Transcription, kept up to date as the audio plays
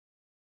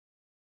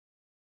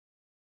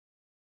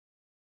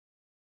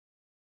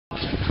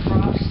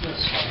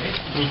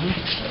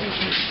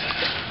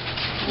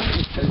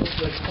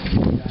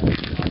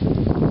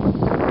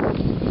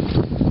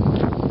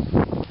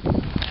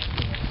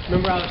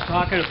Remember I was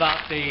talking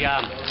about the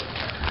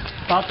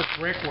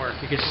brickwork.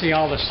 You can see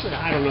all this,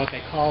 I don't know what they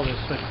call this,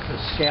 but the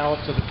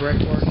scallops of the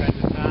brickwork on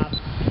the top.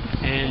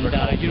 And,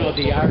 you know,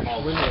 the arch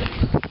window.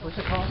 What's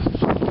it called?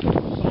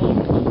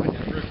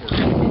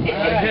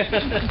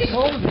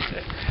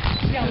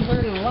 See, I'm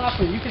learning a lot,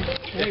 but you can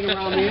hang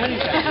around me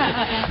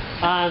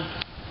anytime.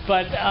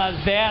 But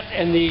that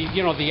and the,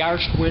 you know, the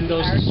arched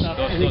windows and stuff.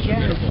 And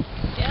again, it's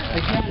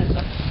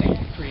a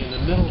factory in the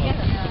middle of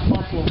the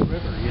Buffalo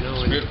River, you know.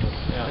 It's beautiful.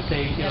 But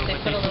they, you know, I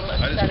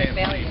just can't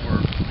believe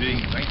we're being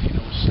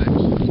 1906,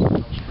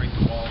 how straight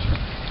the walls are.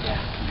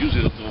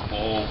 Usually the little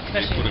bowl,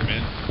 they put them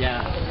in.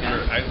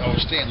 I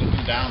was standing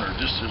looking down, or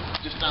just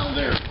down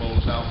there, it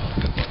blows out.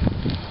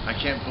 I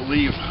can't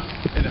believe,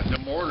 and the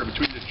mortar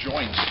between the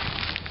joints,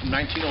 from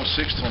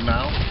 1906 till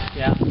now,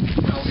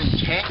 how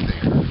intact they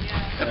are.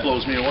 That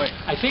blows me away.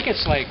 I think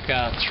it's like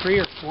 3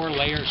 or 4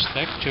 layers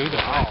thick, too.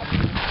 Wow.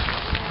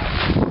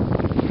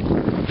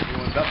 You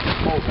know, industrial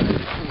clothes,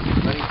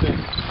 many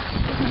things.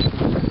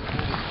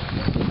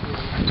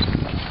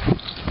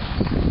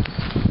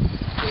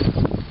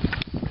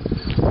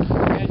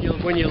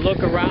 When you look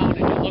around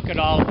and you look at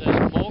all of this,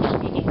 most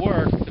of the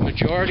work, the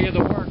majority of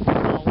the work,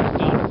 all was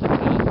done at the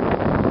top.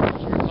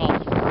 Those were called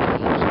the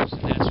workhouses,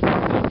 and that's what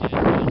they did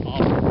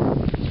all.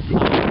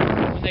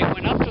 When they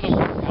went up to the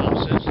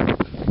workhouses,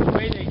 the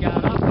way they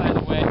got up, by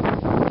the way,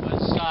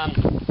 was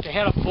they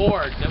had a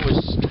board that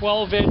was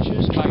 12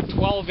 inches by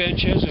 12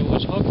 inches. It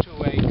was hooked to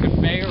a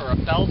conveyor or a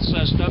belt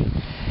system,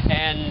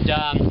 and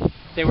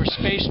they were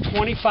spaced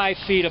 25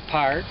 feet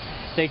apart.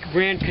 They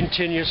ran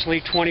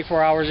continuously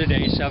 24 hours a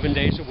day, 7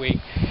 days a week.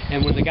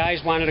 And when the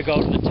guys wanted to go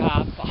to the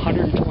top,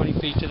 120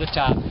 feet to the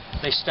top,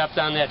 they stepped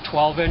on that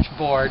 12-inch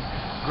board,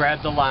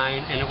 grabbed the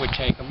line, and it would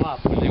take them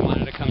up. When they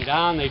wanted to come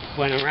down, they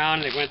went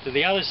around, they went to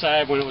the other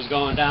side. When it was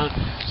going down,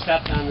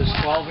 stepped on this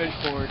 12-inch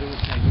board, and it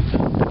would take them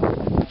down.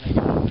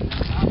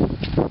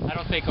 I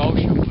don't think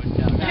OSHA would.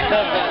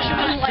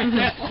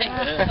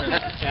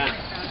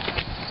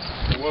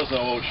 There was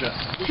no OSHA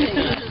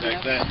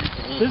back then.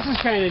 This is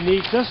kind of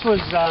neat. This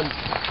was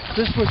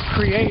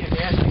created,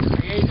 actually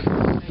created.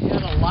 They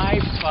had a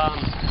live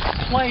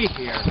play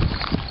here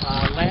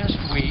last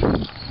week,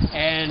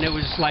 and it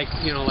was like,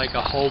 you know, like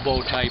a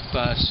hobo type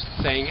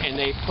thing, and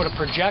they put a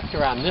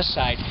projector on this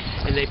side,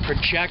 and they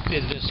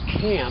projected this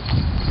camp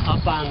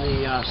up on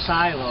the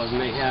silos, and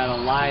they had a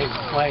live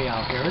play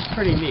out here. It was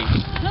pretty neat.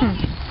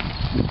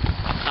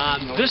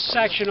 This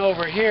section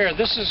over here,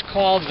 this is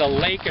called the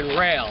Lake and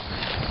Rail.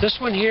 This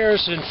one here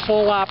is in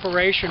full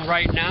operation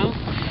right now.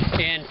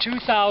 In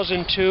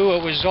 2002,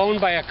 it was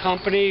owned by a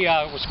company,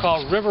 it was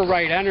called River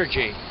Right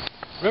Energy.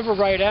 River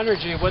Right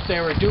Energy, what they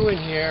were doing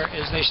here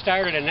is they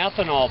started an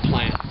ethanol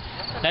plant.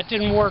 That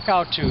didn't work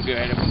out too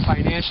good.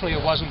 Financially,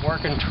 it wasn't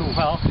working too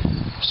well.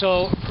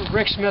 So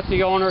Rick Smith,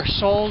 the owner,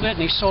 sold it,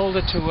 and he sold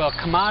it to a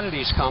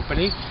commodities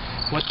company.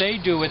 What they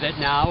do with it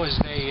now is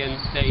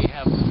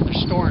they're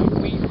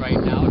storing wheat right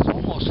now. It's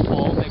almost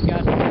full. They've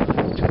got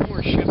 2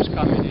 more ships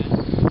coming in.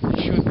 It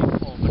should be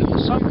full. But in the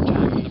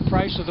summertime, when the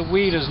price of the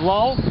wheat is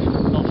low,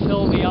 they'll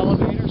fill the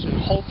elevators, and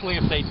hopefully,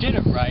 if they did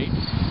it right,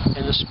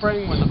 in the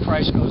spring, when the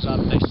price goes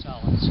up, they sell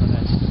it. So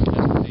that's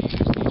what they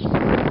use these for.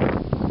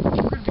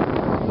 We're going to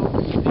be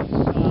opening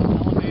these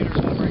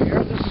elevators over here.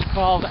 This is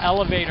called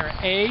Elevator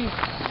A.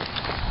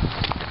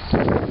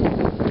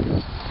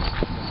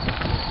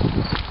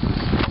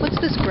 What's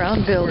this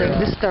brown building,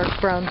 this dark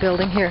brown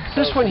building here?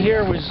 This one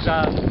here was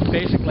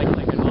basically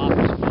like an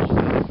office building.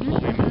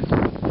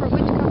 For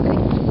which company?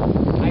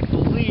 I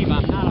believe,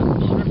 I'm not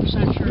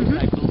 100% sure, but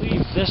I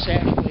believe this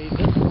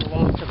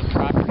belonged to the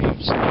property of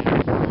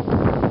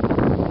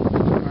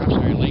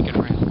Lake and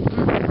Rail.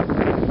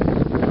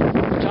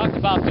 We talked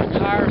about the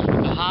cars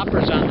with the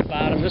hoppers on the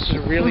bottom. This is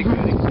a really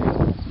good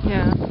example.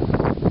 Yeah.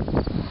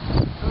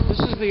 This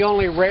is the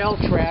only rail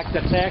track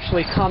that's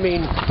actually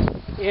coming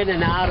in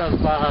and out of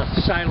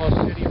Silo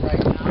City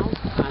right now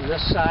on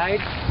this side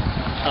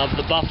of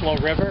the Buffalo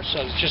River.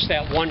 So it's just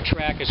that one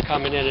track is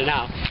coming in and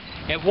out.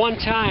 At one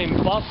time,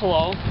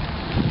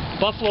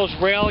 Buffalo's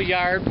rail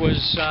yard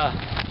was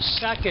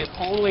second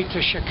only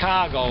to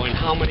Chicago in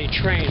how many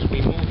trains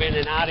we move in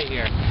and out of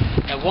here.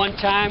 At one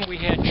time, we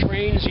had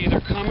trains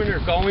either coming or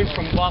going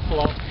from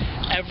Buffalo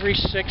every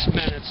 6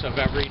 minutes of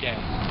every day.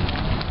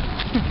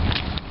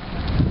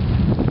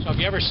 So if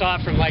you ever saw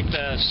it from like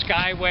the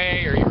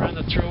Skyway or you're on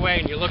the Thruway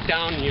and you look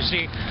down and you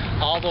see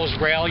all those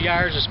rail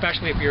yards,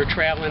 especially if you're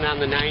traveling on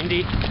the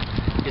 90,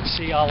 you'd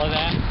see all of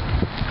that.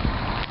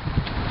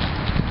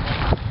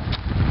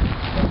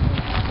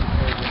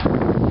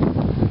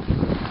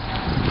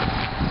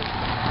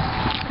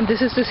 And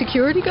this is the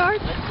security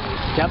guard?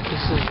 Yep,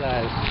 this is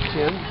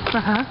Jim.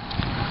 Uh-huh.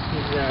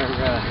 He's our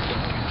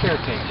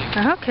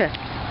caretaker. Okay.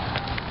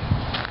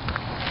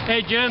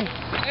 Hey, Jim.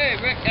 Hey,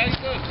 Rick, how you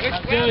doing?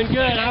 I'm doing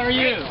good. How are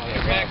you?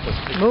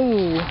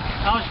 Ooh.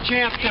 How's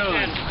Champ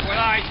doing? Well,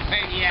 I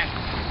pain in the ass.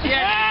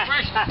 Yeah,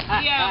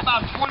 he had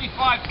about 25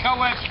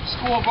 co-eds from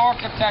School of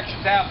Architecture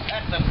down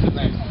at them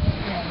today.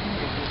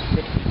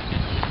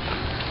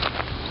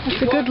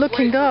 That's a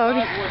good-looking dog.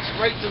 Went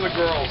straight to the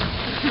girls.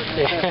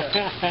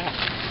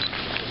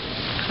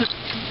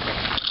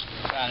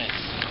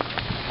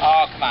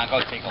 Oh, come on,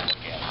 go take a look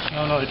at it.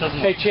 No, it doesn't.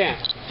 Hey, Champ.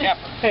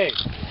 Hey,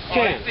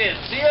 Champ.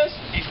 See us?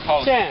 He's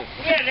posing. Champ.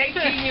 We had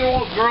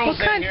 18-year-old girls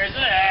What kind- in here.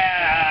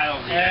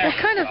 What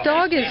kind of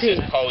dog is he? He's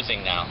just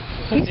posing now.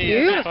 He's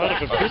beautiful.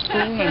 Part of a pit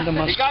bull and the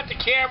He got the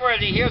camera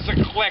and he hears a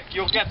click.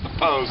 You'll get the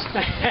pose.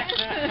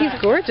 He's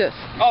gorgeous.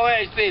 Oh,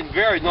 he's being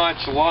very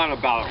nonchalant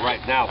about it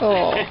right now.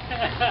 Oh.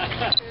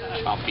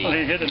 Well, he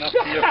had enough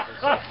beer for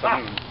this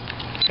afternoon.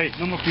 Hey,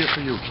 no more beer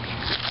for you.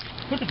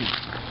 Look at him.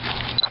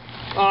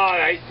 Oh,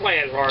 he's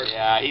playing hard.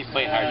 Yeah, he's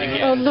playing hard to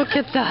get. Oh, look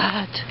at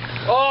that.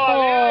 Oh,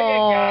 there you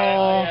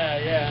go.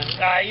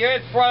 Yeah. You're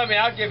in front of me.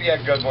 I'll give you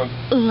a good one.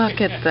 Look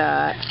at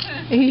that.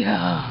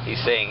 Yeah. He's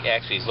saying,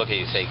 actually, he's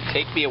looking at you saying,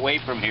 take me away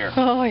from here.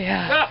 Oh,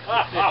 yeah.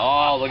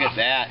 Oh, look at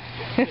that.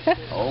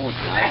 Oh,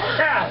 nice.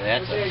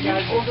 That's a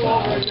beautiful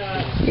dog.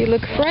 You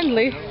look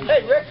friendly.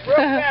 Hey, Rick, real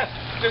fast.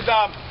 Did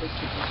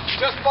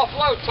just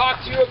Buffalo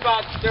talk to you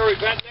about their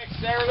event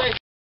next Saturday?